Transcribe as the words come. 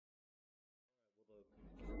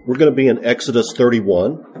We're going to be in Exodus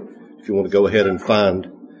 31, if you want to go ahead and find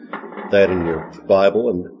that in your Bible.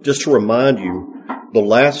 And just to remind you, the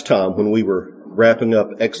last time when we were wrapping up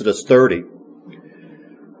Exodus 30,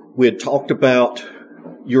 we had talked about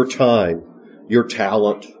your time, your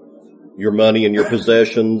talent, your money and your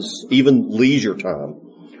possessions, even leisure time.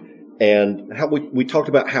 And how we talked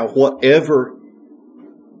about how whatever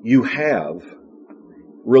you have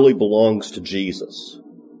really belongs to Jesus.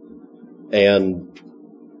 And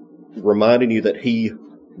reminding you that He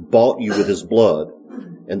bought you with His blood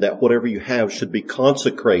and that whatever you have should be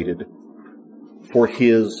consecrated for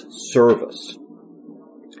His service.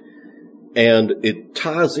 And it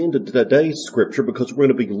ties into today's scripture because we're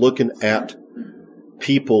going to be looking at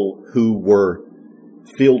people who were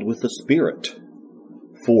filled with the Spirit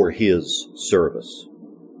for His service.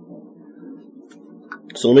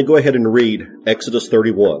 So let me go ahead and read Exodus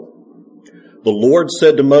 31. The Lord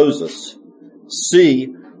said to Moses,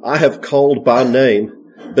 "See, I have called by name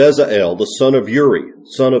Bezalel, the son of Uri,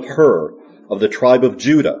 son of Hur, of the tribe of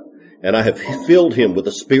Judah, and I have filled him with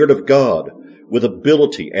the Spirit of God, with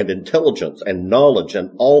ability and intelligence and knowledge and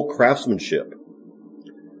all craftsmanship,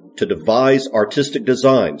 to devise artistic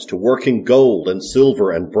designs, to work in gold and silver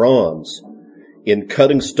and bronze, in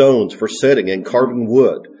cutting stones for setting and carving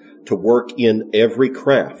wood, to work in every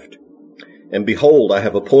craft. And behold, I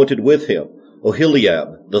have appointed with him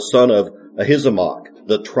Oholiab, the son of Ahisamach,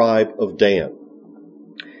 the tribe of Dan.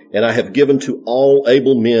 And I have given to all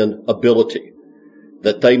able men ability,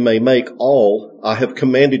 that they may make all I have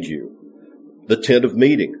commanded you, the tent of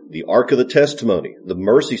meeting, the ark of the testimony, the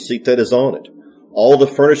mercy seat that is on it, all the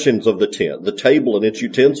furnishings of the tent, the table and its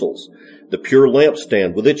utensils, the pure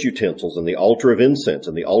lampstand with its utensils, and the altar of incense,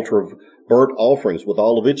 and the altar of burnt offerings with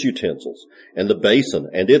all of its utensils, and the basin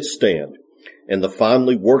and its stand, and the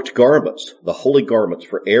finely worked garments, the holy garments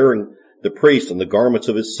for Aaron the priest, and the garments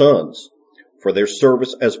of his sons, for their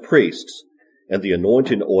service as priests, and the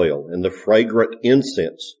anointing oil, and the fragrant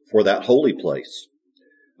incense for that holy place.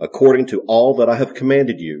 According to all that I have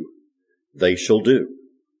commanded you, they shall do."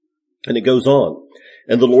 And it goes on.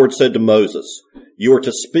 And the Lord said to Moses, "You are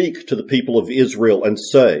to speak to the people of Israel and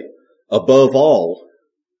say, above all,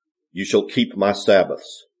 you shall keep my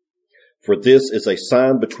Sabbaths. For this is a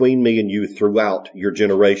sign between me and you throughout your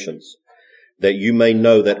generations, that you may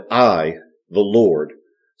know that I, the Lord,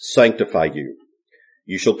 sanctify you.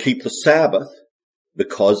 You shall keep the Sabbath,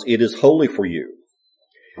 because it is holy for you.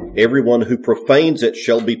 Everyone who profanes it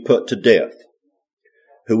shall be put to death.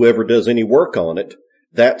 Whoever does any work on it,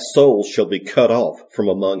 that soul shall be cut off from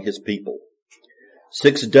among his people.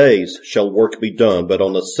 6 days shall work be done, but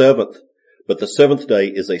the seventh day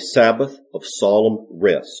is a Sabbath of solemn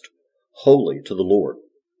rest, holy to the Lord.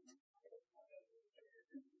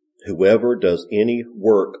 Whoever does any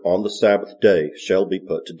work on the Sabbath day shall be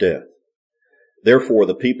put to death. Therefore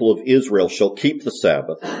the people of Israel shall keep the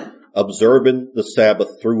Sabbath, observing the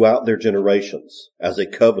Sabbath throughout their generations, as a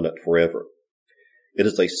covenant forever. It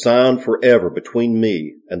is a sign forever between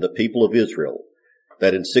me and the people of Israel,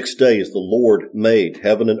 that in 6 days the Lord made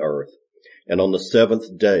heaven and earth, and on the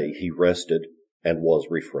seventh day he rested and was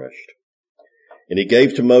refreshed." And he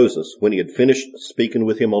gave to Moses, when he had finished speaking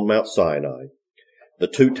with him on Mount Sinai, the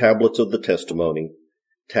 2 tablets of the testimony,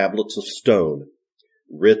 tablets of stone,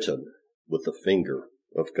 written with the finger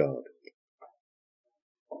of God.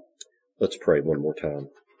 Let's pray one more time.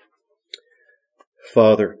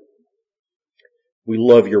 Father, we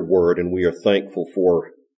love your word and we are thankful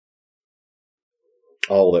for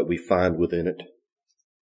all that we find within it.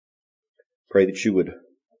 Pray that you would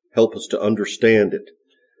help us to understand it,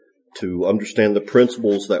 to understand the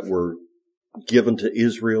principles that were given to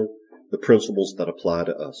Israel, the principles that apply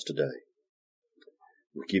to us today.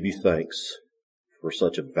 We give you thanks for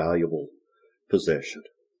such a valuable possession.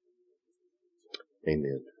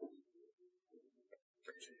 Amen.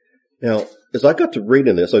 Now, as I got to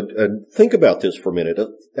reading this, and think about this for a minute.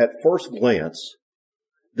 At first glance,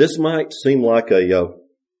 this might seem like a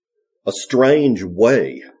strange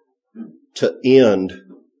way to end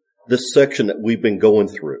this section that we've been going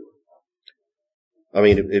through. I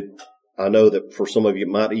mean, I know that for some of you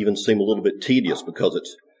it might even seem a little bit tedious because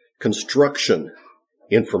it's construction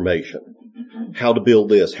information. How to build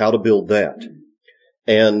this, how to build that.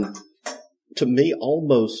 And to me,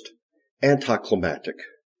 almost anticlimactic.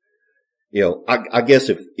 You know, I guess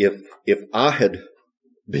if I had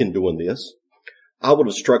been doing this, I would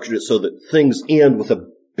have structured it so that things end with a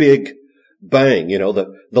big bang. You know,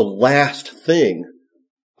 the last thing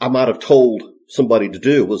I might have told somebody to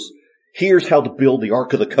do was, here's how to build the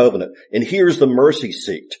Ark of the Covenant, and here's the mercy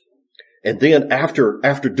seat. And then after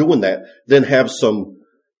doing that, then have some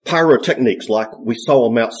pyrotechniques like we saw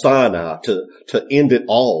on Mount Sinai to end it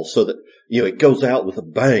all so that, it goes out with a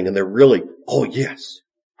bang and they're really, oh yes.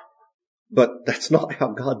 But that's not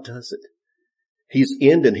how God does it.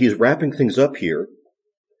 He's wrapping things up here.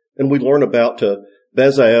 And we learn about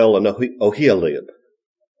Bezalel and Oholiab.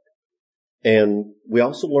 And we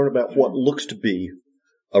also learn about what looks to be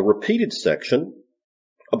a repeated section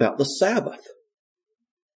about the Sabbath.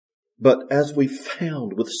 But as we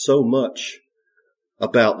found with so much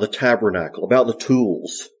about the tabernacle, about the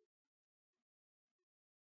tools,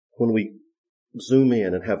 when we zoom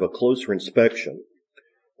in and have a closer inspection,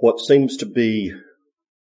 what seems to be,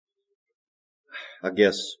 I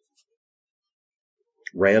guess,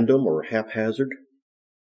 random or haphazard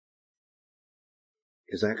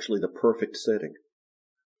is actually the perfect setting.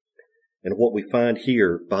 And what we find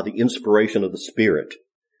here, by the inspiration of the Spirit,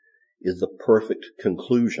 is the perfect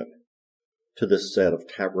conclusion to this set of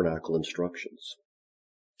tabernacle instructions.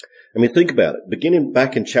 I mean, think about it. Beginning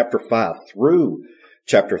back in chapter 5 through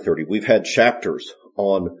chapter 30, we've had chapters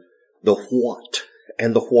on the what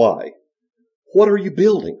and the why. What are you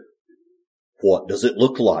building? What does it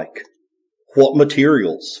look like? What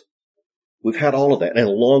materials? We've had all of that. And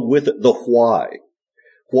along with it, the why.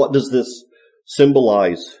 What does this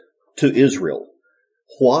symbolize to Israel?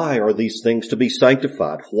 Why are these things to be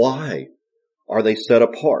sanctified? Why are they set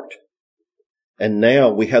apart? And now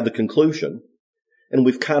we have the conclusion, and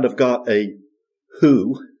we've kind of got a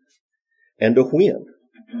who and a when.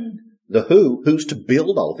 The who's to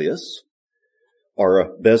build all this,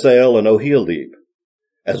 are Bezalel and Oholiab,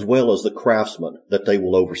 as well as the craftsmen that they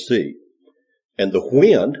will oversee. And the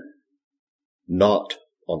when, not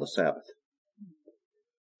on the Sabbath.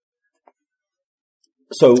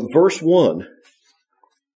 So verse 1,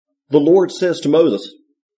 the Lord says to Moses,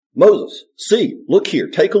 Moses, see, look here,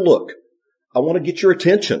 take a look. I want to get your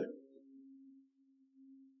attention.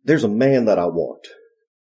 There's a man that I want,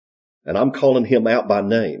 and I'm calling him out by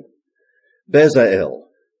name, Bezalel.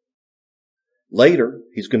 Later,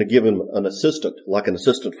 he's going to give him an assistant, like an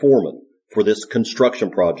assistant foreman for this construction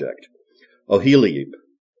project, Oholiab.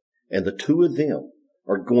 And the two of them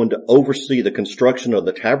are going to oversee the construction of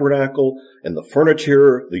the tabernacle and the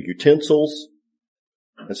furniture, the utensils.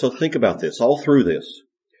 And so think about this. All through this,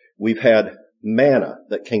 we've had manna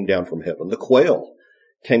that came down from heaven. The quail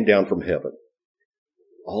came down from heaven.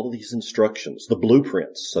 All of these instructions, the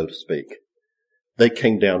blueprints, so to speak, they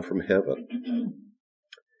came down from heaven.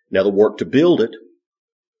 Now the work to build it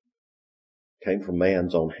came from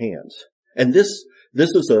man's own hands. And this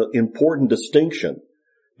is an important distinction,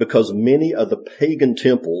 because many of the pagan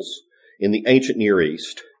temples in the ancient Near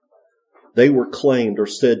East, they were claimed or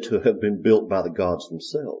said to have been built by the gods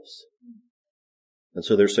themselves. And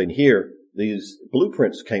so they're saying here, these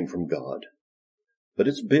blueprints came from God, but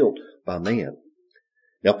it's built by man.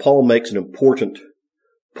 Now Paul makes an important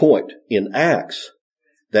point in Acts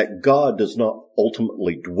that God does not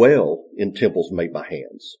ultimately dwell in temples made by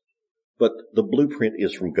hands, but the blueprint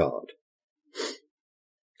is from God.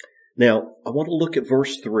 Now, I want to look at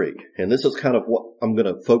verse 3, and this is kind of what I'm going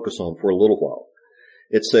to focus on for a little while.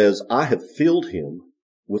 It says, I have filled him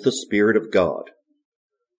with the Spirit of God.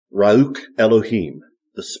 Ruach Elohim,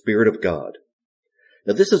 the Spirit of God.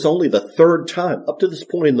 Now, this is only the third time up to this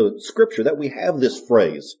point in the Scripture that we have this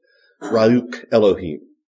phrase, Ruach Elohim.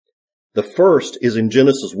 The first is in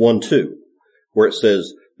Genesis 1:2, where it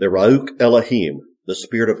says, the Ruach Elohim, the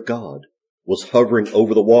Spirit of God, was hovering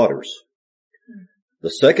over the waters. The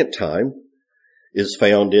second time is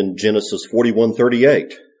found in Genesis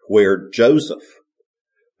 41:38, where Joseph,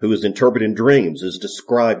 who is interpreting dreams, is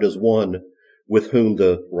described as one with whom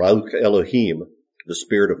the Ruach Elohim, the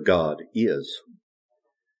Spirit of God, is.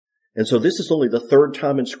 And so this is only the third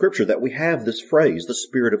time in Scripture that we have this phrase, the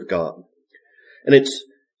Spirit of God. And it's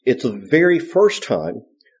the very first time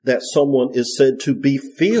that someone is said to be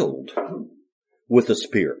filled with the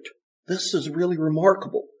Spirit. This is really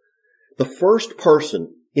remarkable. The first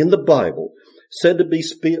person in the Bible said to be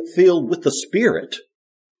filled with the Spirit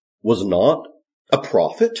was not a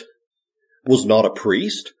prophet, was not a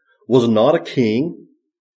priest, was not a king,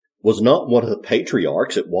 was not one of the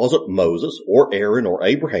patriarchs. It wasn't Moses or Aaron or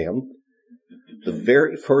Abraham. The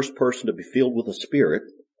very first person to be filled with the Spirit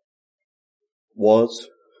was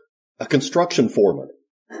a construction foreman,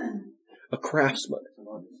 a craftsman,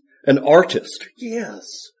 an artist.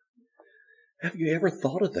 Yes. Have you ever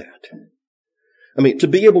thought of that? I mean, to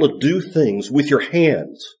be able to do things with your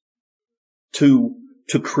hands, to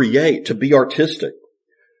create, to be artistic,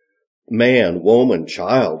 man, woman,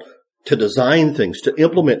 child, to design things, to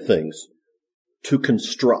implement things, to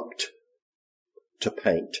construct, to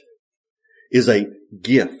paint, is a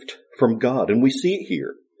gift from God. And we see it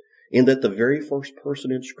here. in that the very first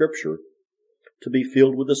person in Scripture to be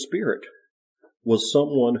filled with the Spirit was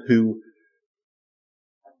someone who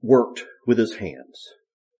worked with his hands.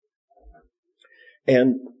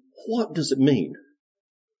 And what does it mean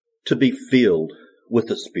to be filled with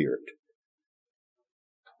the Spirit?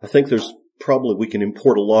 I think we can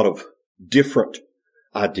import a lot of different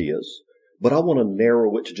ideas, but I want to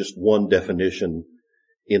narrow it to just one definition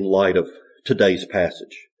in light of today's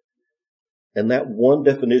passage. And that one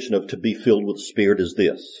definition of to be filled with the Spirit is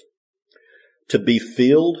this. To be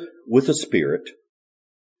filled with the Spirit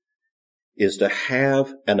is to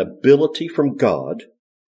have an ability from God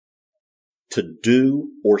to do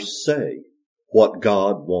or say what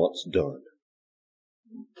God wants done.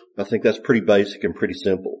 I think that's pretty basic and pretty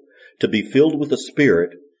simple. To be filled with the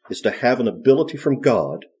Spirit is to have an ability from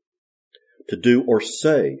God to do or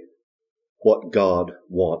say what God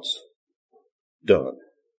wants done.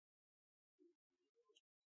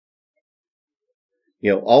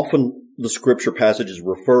 Often the Scripture passages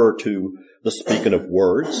refer to the speaking of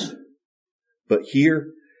words, but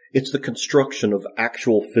here it's the construction of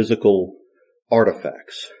actual physical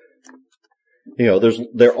artifacts.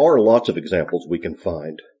 There are lots of examples we can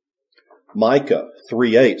find. Micah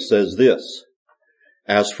 3:8 says this,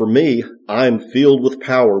 "As for me, I am filled with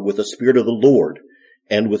power with the Spirit of the Lord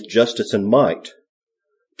and with justice and might,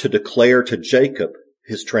 to declare to Jacob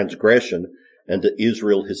his transgression and to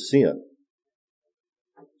Israel his sin."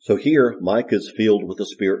 So here, Micah is filled with the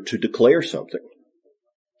Spirit to declare something.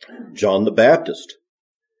 John the Baptist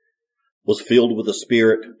was filled with the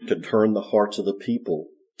Spirit to turn the hearts of the people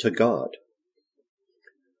to God.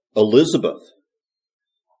 Elizabeth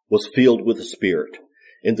was filled with the Spirit,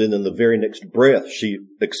 and then in the very next breath she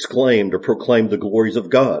exclaimed or proclaimed the glories of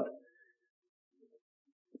God.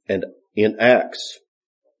 And in Acts,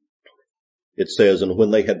 it says, "And when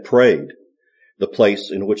they had prayed, the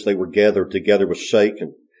place in which they were gathered together was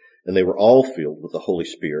shaken, and they were all filled with the Holy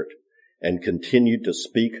Spirit, and continued to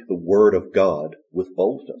speak the word of God with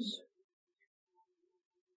boldness."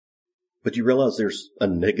 But you realize there's a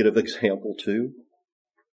negative example too?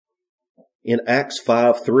 In Acts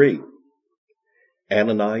 5:3,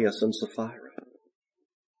 Ananias and Sapphira,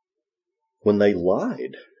 when they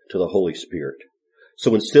lied to the Holy Spirit.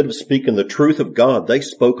 So instead of speaking the truth of God, they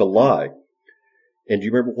spoke a lie. And do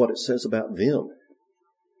you remember what it says about them?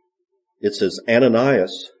 It says,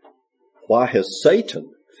 "Ananias, why has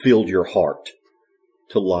Satan filled your heart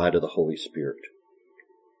to lie to the Holy Spirit?"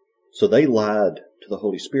 So they lied to the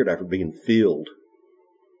Holy Spirit after being filled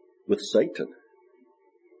with Satan.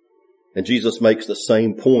 And Jesus makes the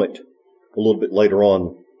same point a little bit later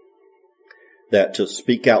on, that to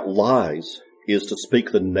speak out lies is to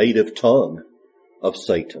speak the native tongue of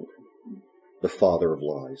Satan, the father of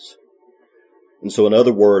lies. And so in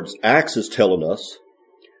other words, Acts is telling us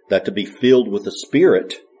that to be filled with the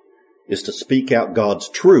Spirit is to speak out God's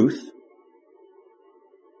truth.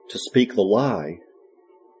 To speak the lie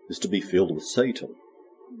is to be filled with Satan.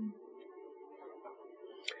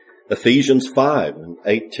 Ephesians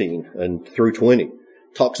 5:18 and through 20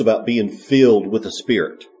 talks about being filled with the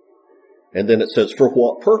Spirit. And then it says, "For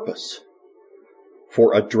what purpose?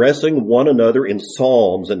 For addressing one another in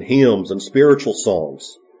psalms and hymns and spiritual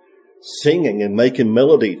songs, singing and making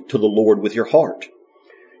melody to the Lord with your heart,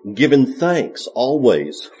 giving thanks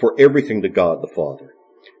always for everything to God the Father,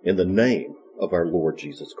 in the name of our Lord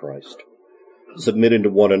Jesus Christ, submitting to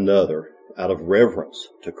one another out of reverence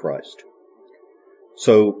to Christ."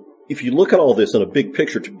 So, if you look at all this in a big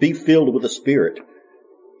picture, to be filled with the Spirit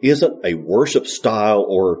isn't a worship style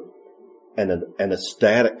or an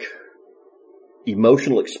ecstatic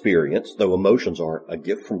emotional experience, though emotions are a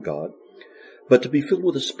gift from God. But to be filled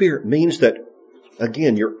with the Spirit means that,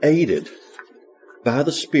 again, you're aided by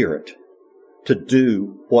the Spirit to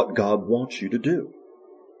do what God wants you to do.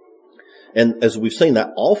 And as we've seen,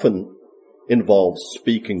 that often involves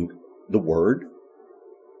speaking the Word,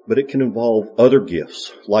 but it can involve other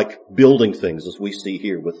gifts, like building things, as we see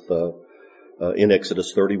here with in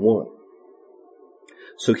Exodus 31.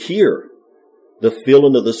 So here, the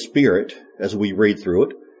filling of the Spirit, as we read through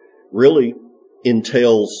it, really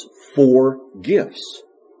entails 4 gifts: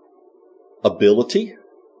 ability,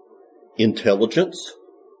 intelligence,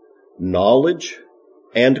 knowledge,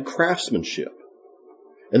 and craftsmanship.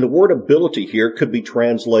 And the word ability here could be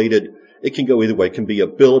translated, it can go either way, it can be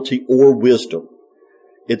ability or wisdom.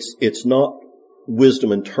 It's not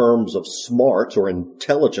wisdom in terms of smarts or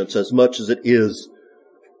intelligence as much as it is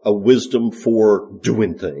a wisdom for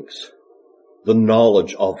doing things, the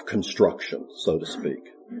knowledge of construction, so to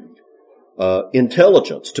speak.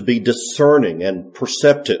 Intelligence, to be discerning and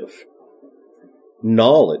perceptive.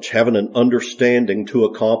 knowledge, having an understanding to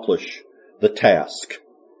accomplish the task,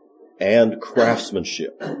 and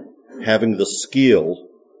craftsmanship, having the skill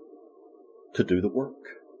to do the work.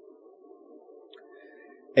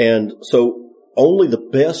 And so only the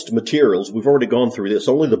best materials, we've already gone through this,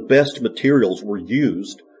 only the best materials were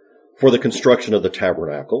used for the construction of the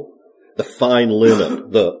tabernacle. The fine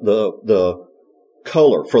linen, the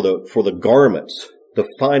color for the garments, the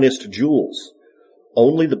finest jewels,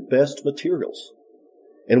 only the best materials.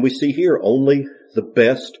 And we see here only the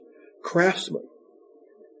best craftsmen.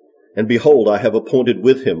 And behold, I have appointed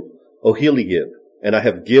with him Oholiab, and I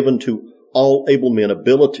have given to all able men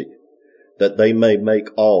ability, that they may make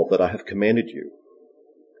all that I have commanded you.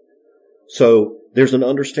 So there's an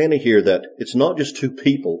understanding here that it's not just two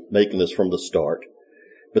people making this from the start,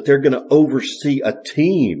 but they're going to oversee a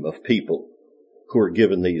team of people who are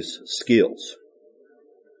given these skills.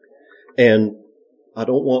 And I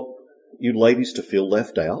don't want you ladies to feel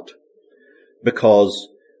left out, because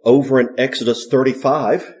over in Exodus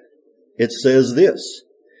 35, it says this: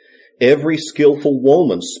 every skillful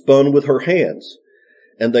woman spun with her hands,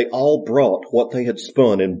 and they all brought what they had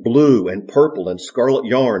spun in blue and purple and scarlet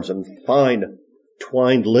yarns and fine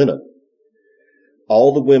twined linen.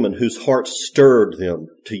 All the women whose hearts stirred them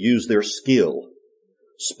to use their skill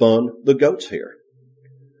spun the goat's hair.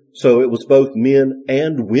 So it was both men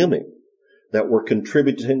and women that were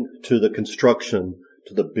contributing to the construction,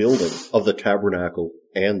 to the building of the tabernacle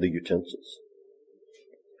and the utensils.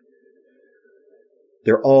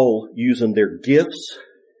 They're all using their gifts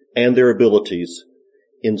and their abilities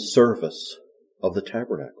in service of the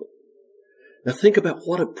tabernacle. Now think about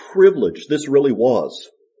what a privilege this really was.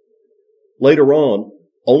 Later on,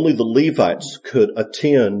 only the Levites could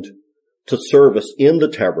attend to service in the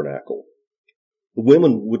tabernacle. The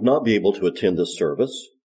women would not be able to attend this service,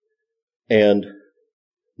 and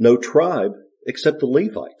no tribe except the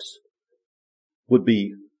Levites would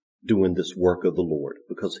be doing this work of the Lord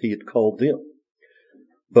because he had called them.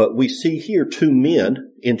 But we see here two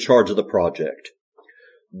men in charge of the project.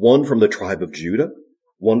 One from the tribe of Judah,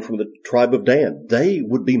 one from the tribe of Dan. They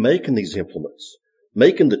would be making these implements,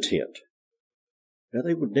 making the tent. Now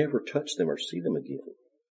they would never touch them or see them again.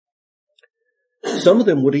 Some of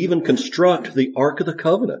them would even construct the Ark of the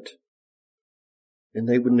Covenant, and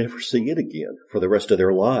they would never see it again for the rest of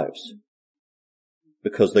their lives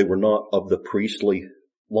because they were not of the priestly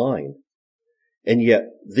line. And yet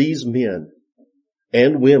these men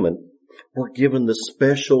and women were given the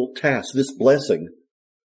special task, this blessing,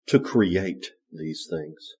 to create these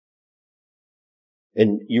things.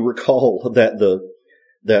 And you recall that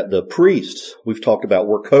the priests we've talked about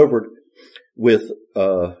were covered with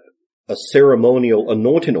a ceremonial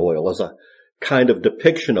anointing oil as a kind of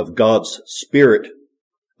depiction of God's Spirit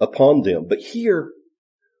upon them. But here,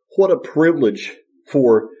 what a privilege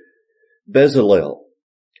for Bezalel.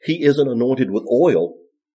 He isn't anointed with oil,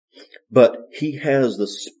 but he has the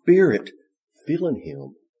Spirit filling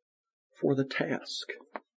him for the task.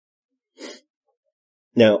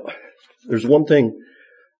 Now, there's one thing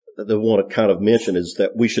that I want to kind of mention is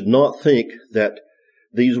that we should not think that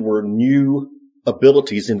these were new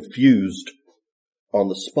abilities infused on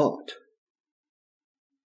the spot.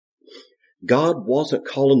 God wasn't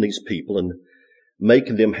calling these people and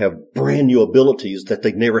making them have brand new abilities that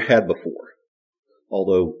they'd never had before.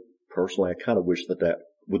 Although, personally, I kind of wish that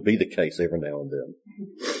would be the case every now and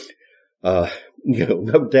then.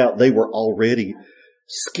 No doubt they were already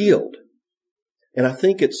skilled. And I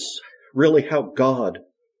think it's really how God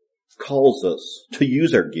calls us to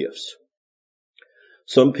use our gifts.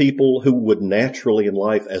 Some people who would naturally in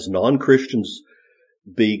life as non-Christians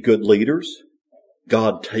be good leaders,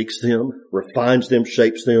 God takes them, refines them,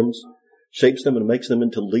 shapes them and makes them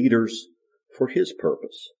into leaders for his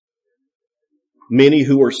purpose. Many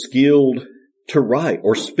who are skilled to write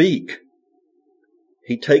or speak,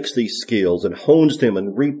 he takes these skills and hones them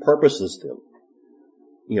and repurposes them.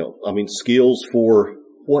 Skills for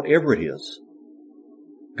whatever it is.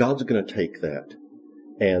 God's going to take that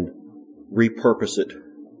and repurpose it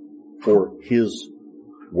for his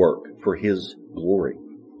work, for his glory.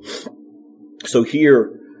 So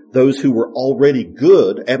here, those who were already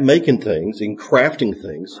good at making things, in crafting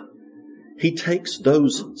things, he takes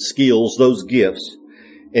those skills, those gifts,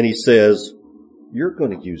 and he says, you're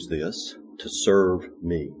going to use this to serve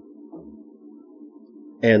me.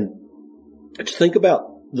 And just think about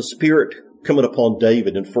the Spirit coming upon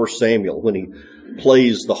David in 1 Samuel when he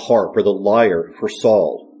plays the harp or the lyre for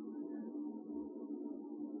Saul.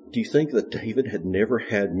 Do you think that David had never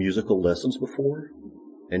had musical lessons before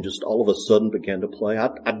and just all of a sudden began to play? I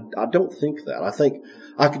don't think that. I think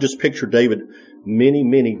I could just picture David many,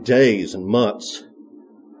 many days and months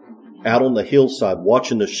out on the hillside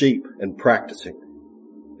watching the sheep and practicing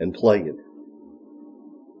and playing.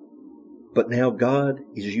 But now God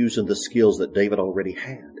is using the skills that David already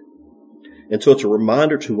had. And so it's a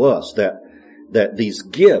reminder to us that these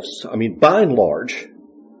gifts, by and large,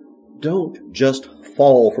 don't just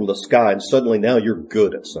fall from the sky and suddenly now you're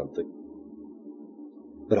good at something.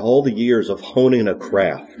 But all the years of honing a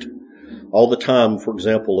craft, all the time, for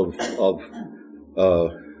example, of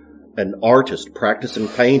an artist practicing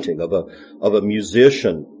painting, of a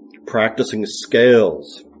musician practicing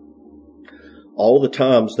scales, all the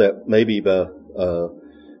times that maybe Bezalel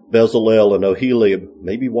and Oholiab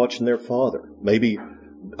maybe watching their father, maybe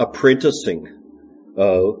apprenticing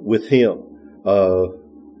with him,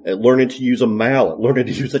 and learning to use a mallet, learning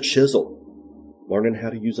to use a chisel, learning how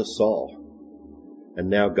to use a saw. And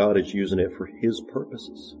now God is using it for His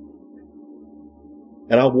purposes.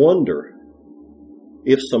 And I wonder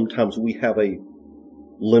if sometimes we have a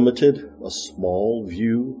small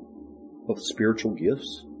view of spiritual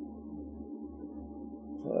gifts.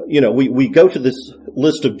 We go to this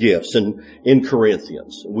list of gifts in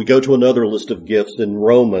Corinthians. We go to another list of gifts in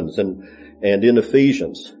Romans and in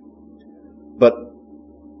Ephesians. But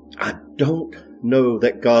I don't know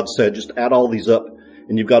that God said, just add all these up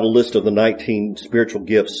and you've got a list of the 19 spiritual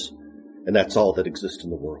gifts and that's all that exists in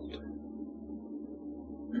the world.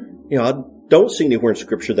 I don't see anywhere in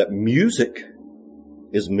Scripture that music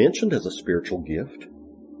is mentioned as a spiritual gift.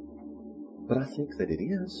 But I think that it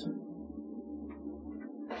is.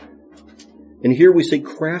 And here we see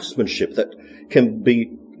craftsmanship that can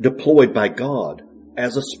be deployed by God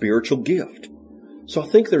as a spiritual gift. So I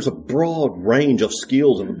think there's a broad range of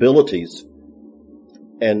skills and abilities.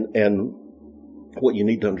 And what you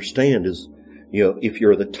need to understand is, if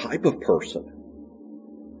you're the type of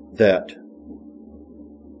person that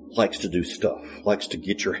likes to do stuff, likes to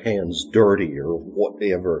get your hands dirty or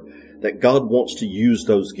whatever, that God wants to use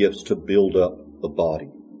those gifts to build up the body.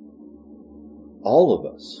 All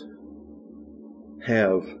of us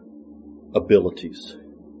have abilities,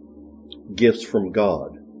 gifts from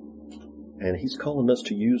God, and He's calling us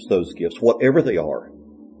to use those gifts, whatever they are,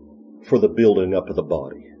 for the building up of the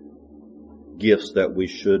body. Gifts that we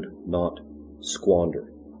should not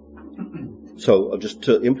squander. So just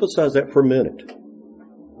to emphasize that for a minute,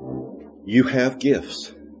 you have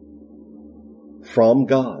gifts from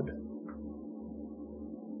God,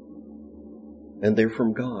 and they're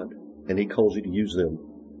from God, and He calls you to use them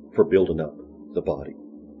for building up the body.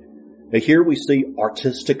 Now here we see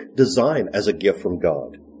artistic design as a gift from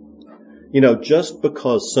God. Just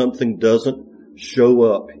because something doesn't show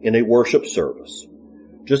up in a worship service,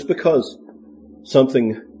 just because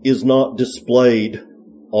something is not displayed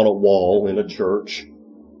on a wall in a church,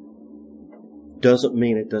 doesn't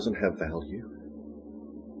mean it doesn't have value.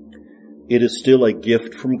 It is still a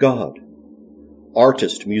gift from God.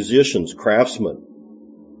 Artists, musicians, craftsmen,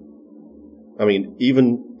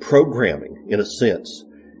 even programming, in a sense,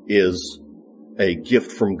 is a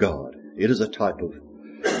gift from God. It is a type of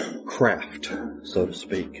craft, so to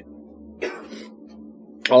speak.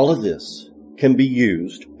 All of this can be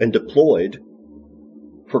used and deployed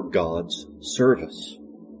for God's service.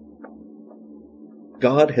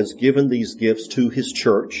 God has given these gifts to His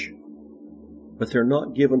church, but they're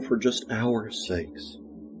not given for just our sakes.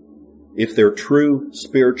 If they're true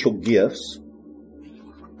spiritual gifts,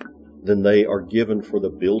 then they are given for the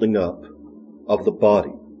building up of the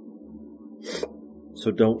body. So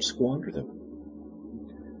don't squander them.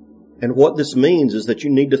 And what this means is that you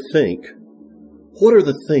need to think, what are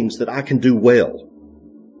the things that I can do well?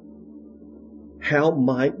 How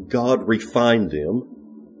might God refine them,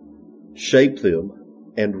 shape them,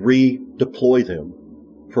 and redeploy them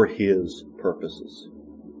for His purposes?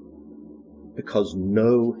 Because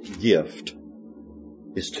no gift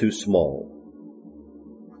is too small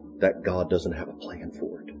that God doesn't have a plan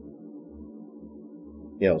for it.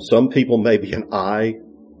 Some people may be an eye,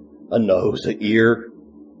 a nose, an ear.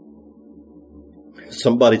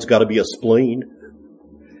 Somebody's got to be a spleen.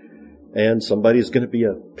 And somebody's going to be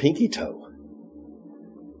a pinky toe.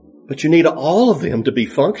 But you need all of them to be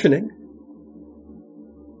functioning.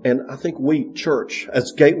 And I think we, church,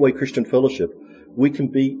 as Gateway Christian Fellowship, we can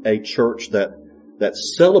be a church that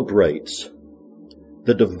celebrates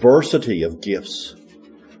the diversity of gifts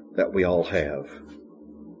that we all have.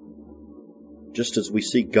 Just as we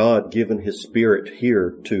see God giving His Spirit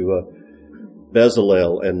here to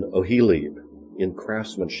Bezalel and Oholiab in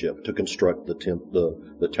craftsmanship to construct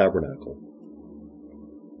the tabernacle.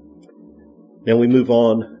 Now we move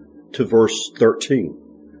on to verse 13.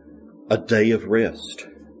 A day of rest.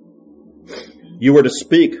 You are to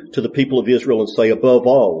speak to the people of Israel and say, above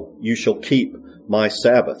all, you shall keep my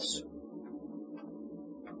Sabbaths.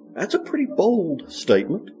 That's a pretty bold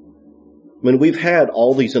statement. I mean, we've had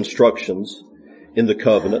all these instructions in the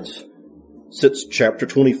covenants since chapter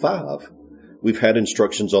 25. We've had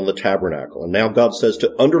instructions on the tabernacle. And now God says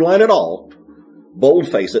to underline it all,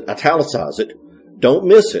 boldface it, italicize it, don't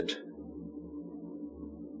miss it.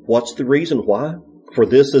 What's the reason why? For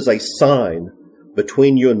this is a sign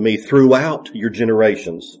between you and me throughout your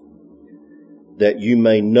generations, that you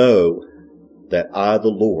may know that I, the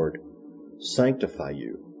Lord, sanctify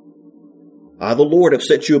you. I, the Lord, have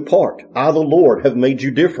set you apart. I, the Lord, have made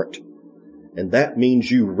you different. And that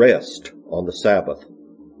means you rest on the Sabbath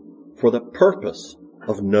for the purpose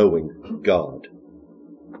of knowing God.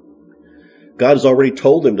 God has already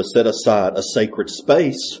told them to set aside a sacred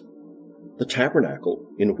space, the tabernacle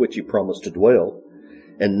in which he promised to dwell.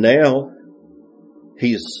 And now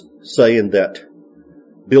he's saying that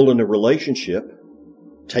building a relationship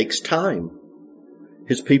takes time.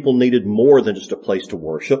 His people needed more than just a place to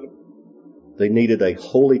worship. They needed a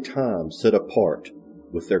holy time set apart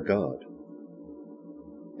with their God.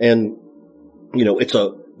 And, it's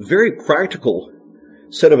a very practical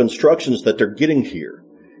set of instructions that they're getting here.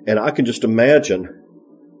 And I can just imagine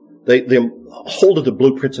them holding the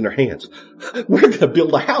blueprints in their hands. We're going to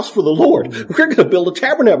build a house for the Lord. We're going to build a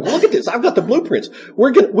tabernacle. Look at this. I've got the blueprints.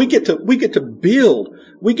 We get to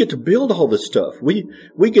build all this stuff. We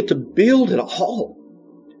get to build it all.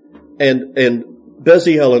 And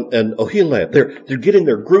Bezalel and Oholiab, they're getting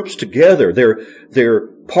their groups together. They're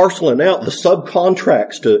parceling out the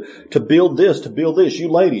subcontracts to build this, You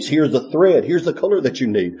ladies, here's the thread. Here's the color that you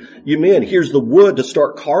need. You men, here's the wood to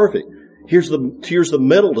start carving. Here's the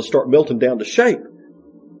metal to start melting down to shape.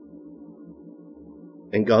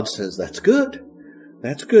 And God says, that's good.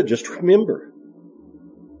 That's good. Just remember,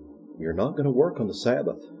 you're not going to work on the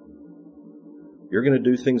Sabbath. You're going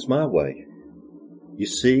to do things my way. You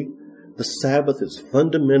see, the Sabbath is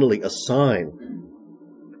fundamentally a sign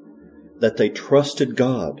that they trusted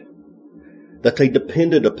God, that they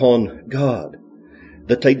depended upon God,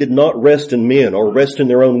 that they did not rest in men or rest in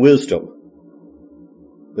their own wisdom,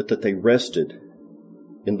 but that they rested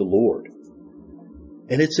in the Lord.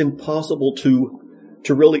 And it's impossible to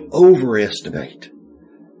really overestimate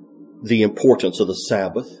the importance of the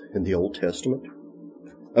Sabbath in the Old Testament.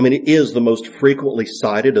 I mean, it is the most frequently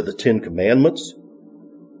cited of the Ten Commandments.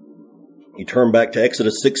 You turn back to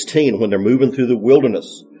Exodus 16 when they're moving through the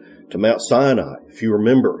wilderness to Mount Sinai. If you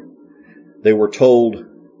remember, they were told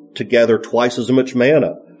to gather twice as much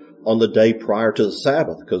manna on the day prior to the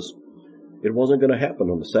Sabbath because it wasn't going to happen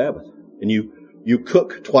on the Sabbath. And you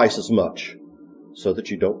cook twice as much so that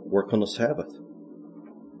you don't work on the Sabbath.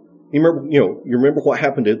 You remember what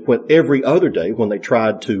happened when every other day when they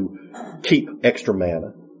tried to keep extra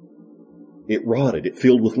manna, it rotted, it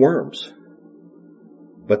filled with worms.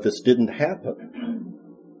 But this didn't happen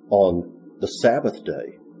on the Sabbath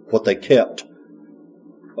day. What they kept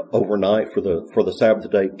overnight for the Sabbath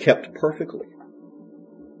day kept perfectly.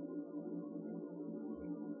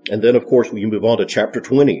 And then, of course, we move on to chapter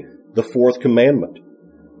 20, the fourth commandment.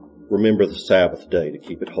 Remember the Sabbath day to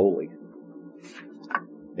keep it holy.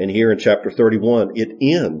 And here in chapter 31, it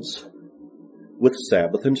ends with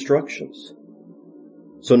Sabbath instructions.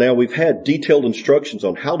 So now we've had detailed instructions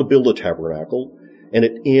on how to build a tabernacle, and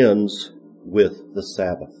it ends with the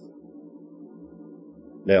Sabbath.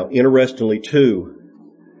 Now, interestingly too,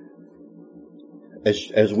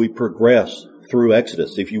 as we progress through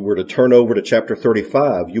Exodus, if you were to turn over to chapter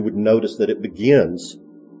 35, you would notice that it begins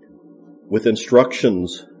with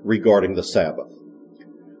instructions regarding the Sabbath.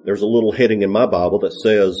 There's a little heading in my Bible that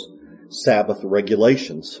says Sabbath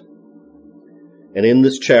regulations. And in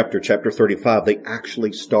this chapter 35, they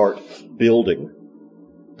actually start building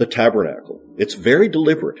the tabernacle. It's very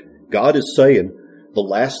deliberate. God is saying, the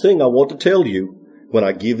last thing I want to tell you when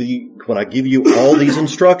I give you all these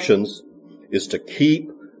instructions is to keep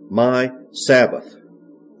my Sabbath.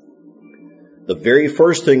 The very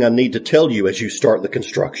first thing I need to tell you as you start the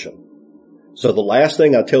construction. So the last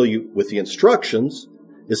thing I tell you with the instructions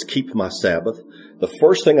is keep my Sabbath. The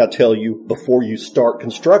first thing I tell you before you start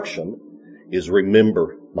construction is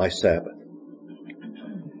remember my Sabbath.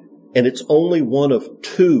 And it's only one of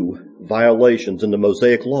two violations in the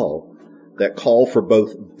Mosaic Law that call for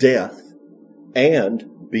both death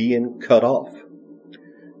and being cut off.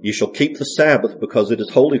 You shall keep the Sabbath because it is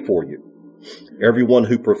holy for you. Everyone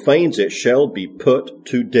who profanes it shall be put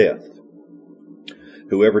to death.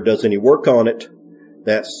 Whoever does any work on it,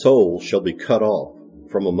 that soul shall be cut off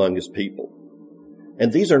from among his people.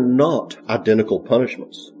 And these are not identical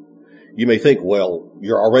punishments. You may think, well,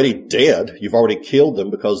 you're already dead. You've already killed them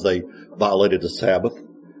because they violated the Sabbath.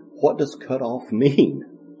 What does cut off mean?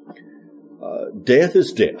 death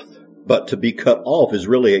is death, but to be cut off is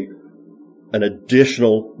really an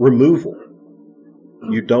additional removal.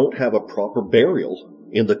 You don't have a proper burial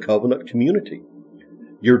in the covenant community.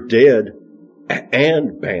 You're dead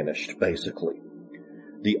and banished, basically.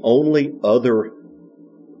 The only other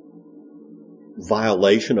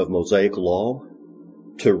violation of Mosaic law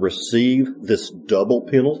to receive this double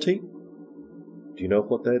penalty, do you know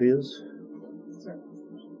what that is?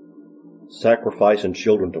 Sacrificing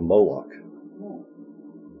children to Moloch.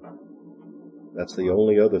 That's the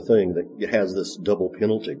only other thing that has this double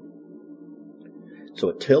penalty. So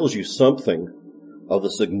it tells you something of the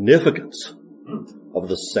significance of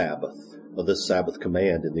the Sabbath, of this Sabbath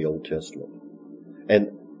command in the Old Testament.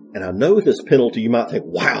 And I know this penalty, you might think,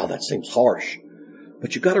 wow, that seems harsh.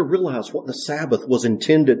 But you've got to realize what the Sabbath was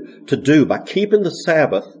intended to do. By keeping the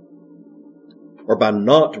Sabbath, or by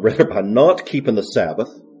not keeping the Sabbath,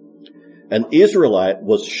 an Israelite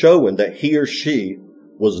was showing that he or she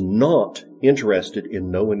was not interested in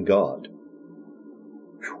knowing God.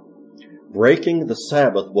 Breaking the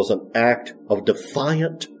Sabbath was an act of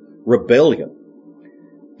defiant rebellion.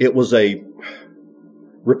 It was a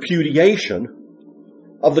repudiation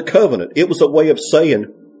of the covenant. It was a way of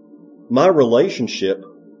saying, my relationship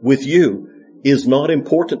with you is not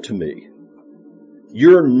important to me.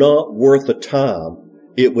 You're not worth the time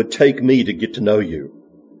it would take me to get to know you.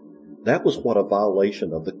 That was what a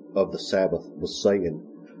violation of the Sabbath was saying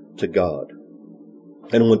to God.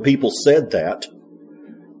 And when people said that,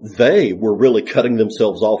 they were really cutting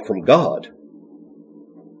themselves off from God.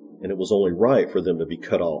 And it was only right for them to be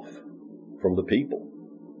cut off from the people.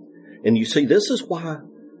 And you see, this is why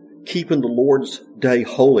keeping the Lord's Day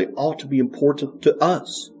holy ought to be important to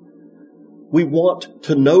us. We want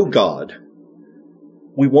to know God.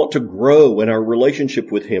 We want to grow in our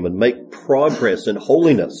relationship with Him and make progress in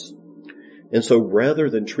holiness. And so rather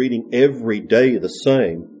than treating every day the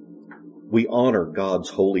same, we honor God's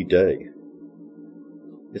holy day.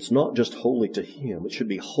 It's not just holy to Him, it should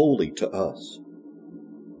be holy to us.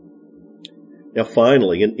 Now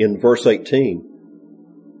finally, in verse 18,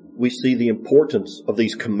 we see the importance of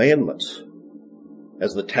these commandments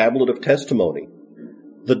as the tablet of testimony,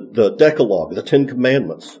 the Decalogue, the 10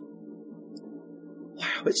 Commandments.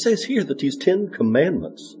 Wow, it says here that these 10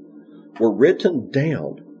 Commandments were written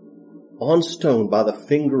down on stone by the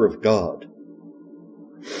finger of God.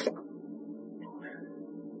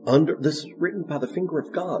 This is written by the finger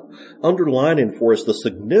of God, underlining for us the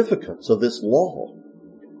significance of this law.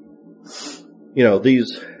 You know,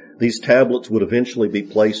 these tablets would eventually be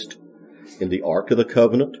placed in the Ark of the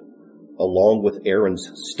Covenant, along with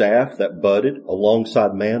Aaron's staff that budded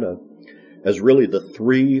alongside manna, as really the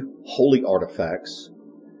 3 holy artifacts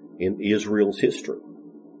in Israel's history.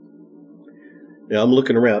 Now, I'm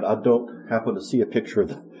looking around. I don't happen to see a picture of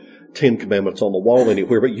the 10 Commandments on the wall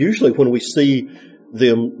anywhere, but usually when we see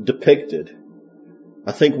them depicted,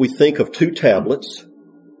 I think we think of 2 tablets,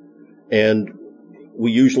 and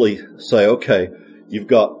we usually say, okay, you've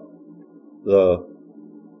got the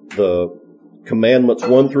commandments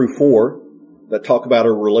 1 through 4 that talk about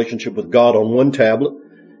our relationship with God on one tablet,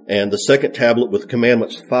 and the second tablet with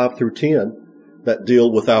commandments 5 through 10 that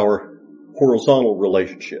deal with our horizontal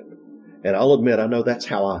relationship. And I'll admit, I know that's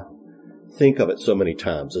how I think of it so many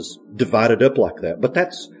times, is divided up like that. But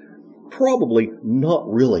that's probably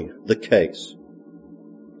not really the case.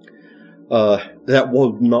 That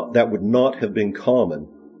would not have been common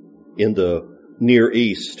in the Near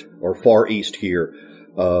East or Far East here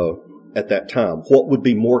at that time. What would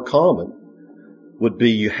be more common would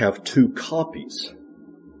be you have 2 copies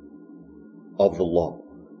of the law.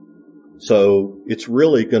 So it's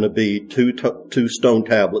really going to be two stone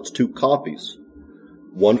tablets, 2 copies,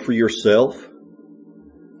 one for yourself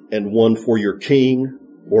and one for your king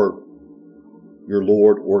or your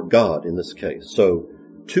Lord or God in this case. So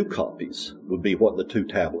 2 copies would be what the 2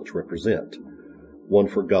 tablets represent, one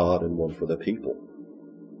for God and one for the people.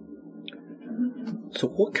 So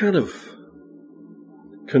what kind of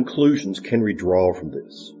conclusions can we draw from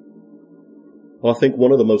this? Well, I think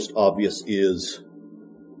one of the most obvious is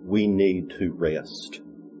we need to rest.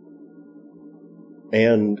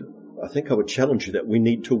 And I think I would challenge you that we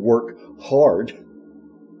need to work hard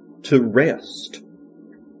to rest.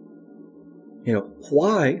 You know,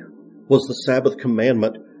 why was the Sabbath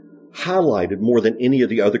commandment highlighted more than any of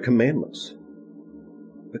the other commandments?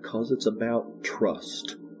 Because it's about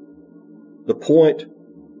trust. The point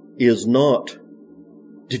is not,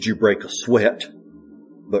 did you break a sweat,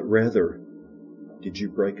 but rather, did you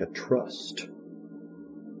break a trust?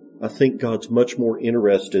 I think God's much more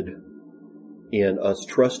interested in us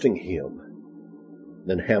trusting Him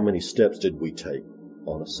than how many steps did we take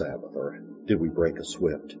on a Sabbath or did we break a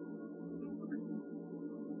sweat?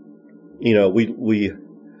 You know, we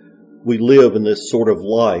live in this sort of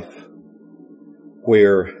life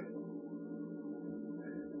where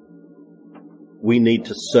we need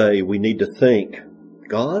to think,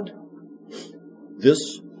 God,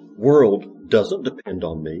 this world doesn't depend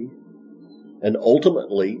on me. And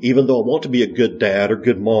ultimately, even though I want to be a good dad or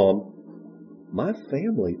good mom, my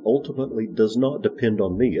family ultimately does not depend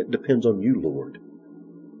on me. It depends on you, Lord.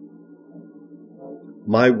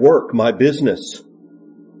 My work, my business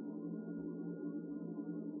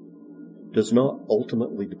does not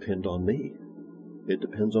ultimately depend on me. It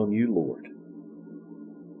depends on you, Lord.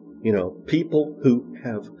 You know, people who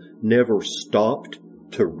have never stopped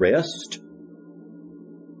to rest,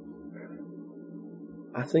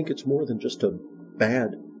 I think it's more than just a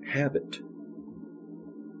bad habit.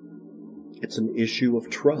 It's an issue of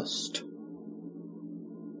trust.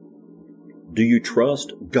 Do you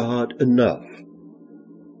trust God enough?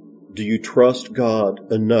 Do you trust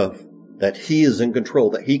God enough that He is in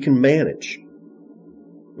control, that He can manage?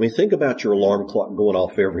 I mean, think about your alarm clock going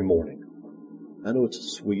off every morning. I know it's a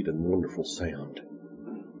sweet and wonderful sound.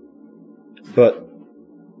 But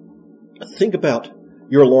think about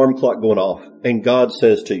your alarm clock going off and God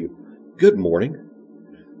says to you, "Good morning.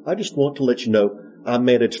 I just want to let you know I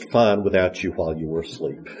managed fine without you while you were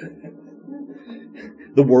asleep.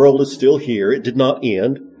 The world is still here. It did not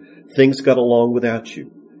end. Things got along without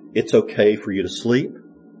you. It's okay for you to sleep.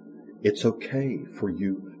 It's okay for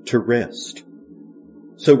you to rest."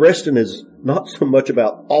 So resting is not so much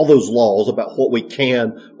about all those laws about what we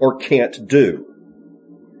can or can't do.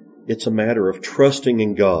 It's a matter of trusting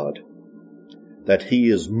in God that He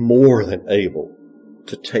is more than able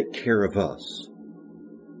to take care of us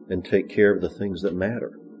and take care of the things that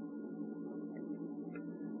matter.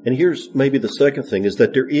 And here's maybe the second thing, is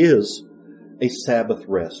that there is a Sabbath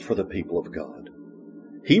rest for the people of God.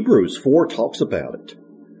 Hebrews 4 talks about it.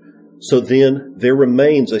 So then there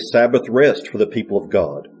remains a Sabbath rest for the people of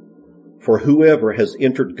God. For whoever has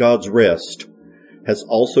entered God's rest has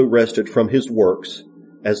also rested from his works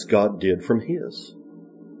as God did from His.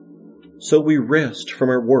 So we rest from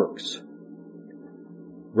our works.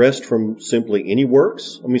 Rest from simply any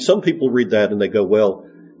works. I mean, some people read that and they go, well,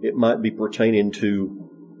 it might be pertaining to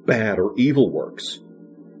bad or evil works.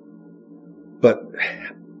 But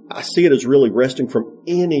I see it as really resting from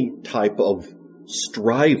any type of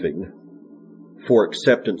striving for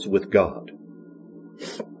acceptance with God.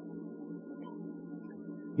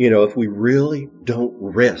 You know, if we really don't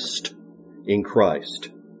rest in Christ,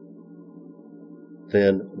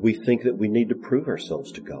 then we think that we need to prove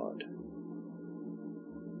ourselves to God.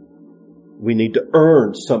 We need to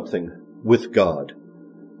earn something with God.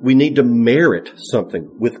 We need to merit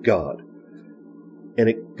something with God. And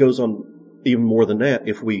it goes on even more than that.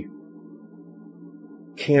 If we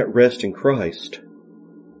can't rest in Christ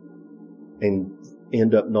and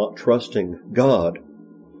end up not trusting God,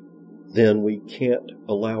 then we can't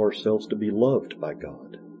allow ourselves to be loved by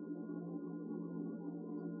God.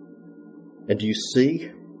 And do you see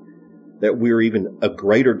that we're even a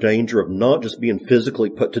greater danger of not just being physically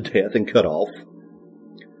put to death and cut off,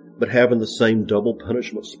 but having the same double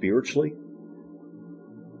punishment spiritually?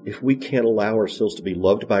 If we can't allow ourselves to be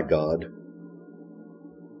loved by God,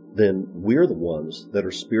 then we're the ones that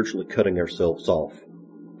are spiritually cutting ourselves off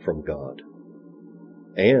from God.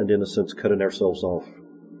 And, in a sense, cutting ourselves off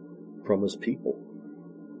from His people.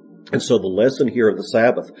 And so the lesson here of the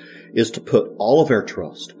Sabbath is to put all of our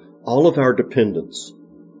trust, all of our dependence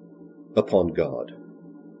upon God.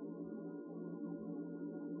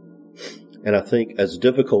 And I think as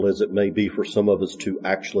difficult as it may be for some of us to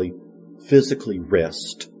actually physically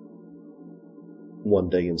rest one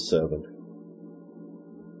day in 7,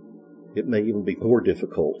 it may even be more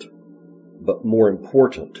difficult, but more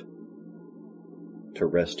important, to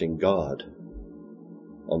rest in God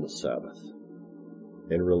on the Sabbath,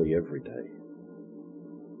 and really every day.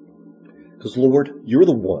 Because Lord, You're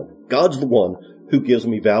the one, God's the one who gives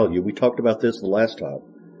me value. We talked about this the last time.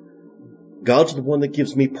 God's the one that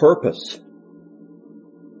gives me purpose.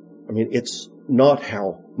 I mean, it's not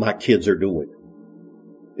how my kids are doing.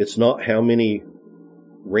 It's not how many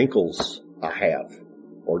wrinkles I have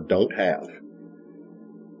or don't have.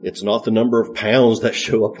 It's not the number of pounds that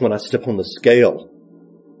show up when I step on the scale.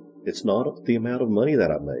 It's not the amount of money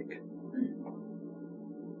that I make.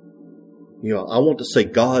 You know, I want to say,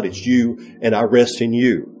 God, it's You, and I rest in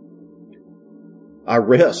You. I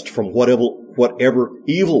rest from whatever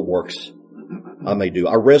evil works I may do.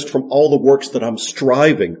 I rest from all the works that I'm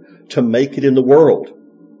striving to make it in the world.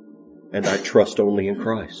 And I trust only in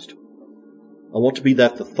Christ. I want to be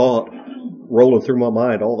that the thought rolling through my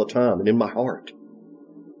mind all the time and in my heart.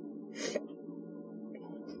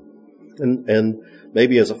 And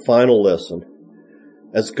maybe as a final lesson,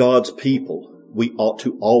 as God's people, we ought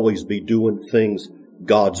to always be doing things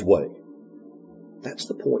God's way. That's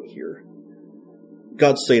the point here.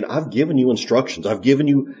 God's saying, I've given you instructions. I've given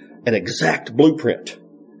you an exact blueprint.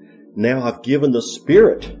 Now I've given the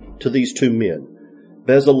Spirit to these two men,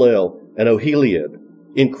 Bezalel and Oholiab,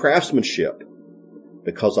 in craftsmanship,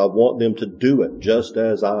 because I want them to do it just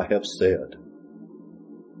as I have said.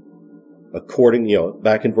 According,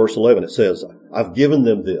 back in verse 11, it says, I've given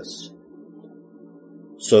them this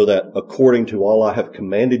so that according to all I have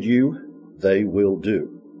commanded you, they will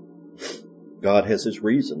do. God has His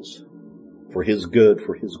reasons for His good,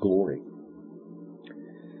 for His glory.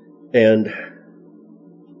 And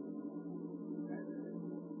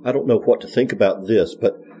I don't know what to think about this,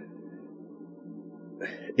 but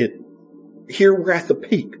here we're at the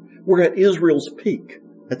peak. We're at Israel's peak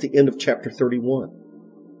at the end of chapter 31.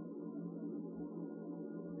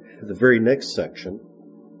 The very next section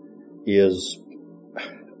is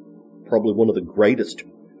probably one of the greatest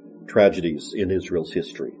tragedies in Israel's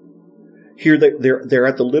history. Here they're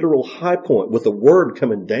at the literal high point with a word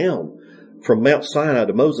coming down from Mount Sinai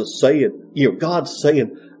to Moses saying, God's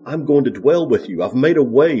saying, I'm going to dwell with you. I've made a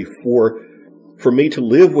way for me to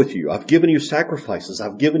live with you. I've given you sacrifices.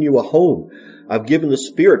 I've given you a home. I've given the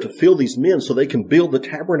Spirit to fill these men so they can build the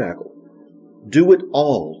tabernacle. Do it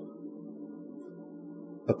all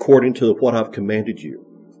according to what I've commanded you.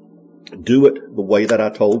 Do it the way that I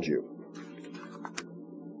told you.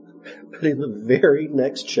 But in the very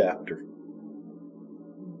next chapter,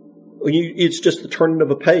 it's just the turning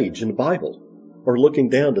of a page in the Bible, or looking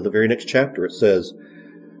down to the very next chapter. It says,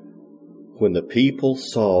 when the people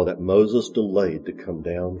saw that Moses delayed to come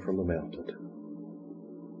down from the mountain.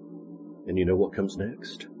 And you know what comes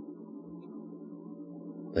next?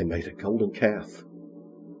 They made a golden calf.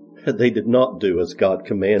 They did not do as God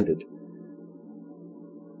commanded.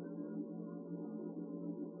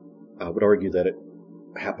 I would argue that it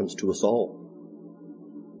happens to us all.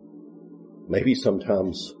 Maybe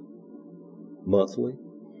sometimes monthly,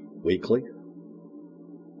 weekly,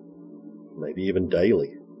 maybe even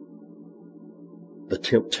daily. The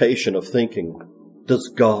temptation of thinking,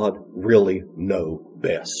 does God really know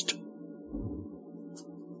best?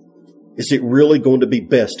 Is it really going to be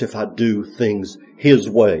best if I do things His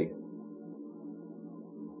way?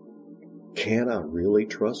 Can I really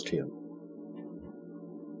trust Him?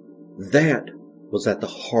 That was at the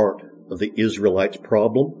heart of the Israelites'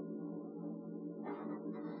 problem.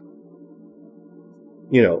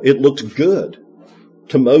 It looked good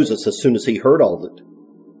to Moses as soon as he heard all of it.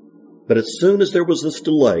 But as soon as there was this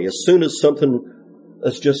delay, as soon as something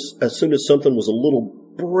was a little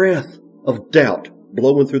breath of doubt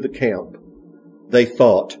blowing through the camp, they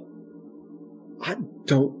thought, I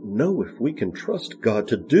don't know if we can trust God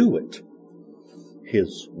to do it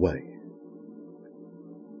His way.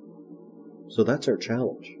 So that's our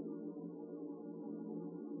challenge.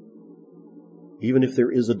 Even if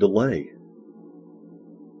there is a delay,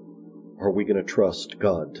 are we going to trust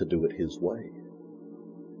God to do it His way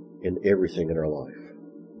in everything in our life?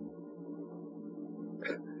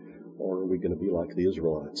 Or are we going to be like the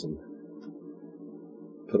Israelites and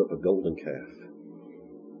put up a golden calf?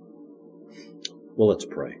 Well, let's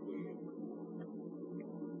pray.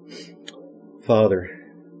 Father,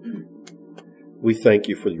 we thank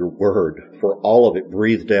you for your word, for all of it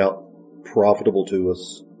breathed out, profitable to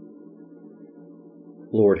us.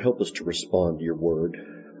 Lord, help us to respond to your word,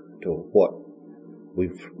 to what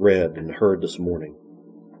we've read and heard this morning.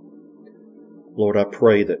 Lord, I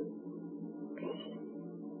pray that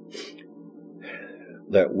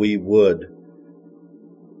we would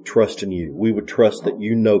trust in you. We would trust that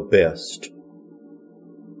you know best.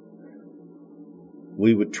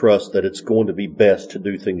 We would trust that it's going to be best to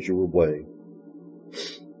do things your way.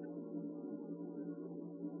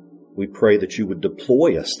 We pray that you would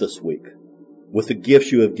deploy us this week with the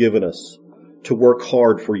gifts you have given us to work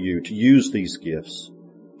hard for you, to use these gifts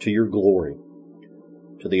to your glory,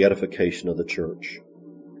 to the edification of the church.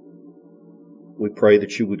 We pray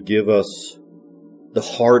that you would give us the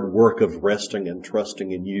hard work of resting and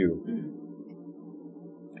trusting in you,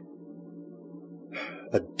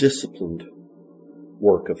 a disciplined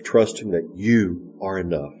work of trusting that you are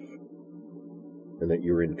enough and that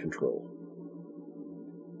you're in control.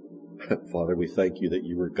 Father, we thank you that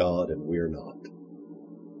you are God and we are not.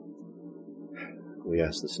 We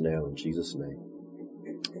ask this now in Jesus' name.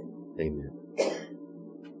 Amen.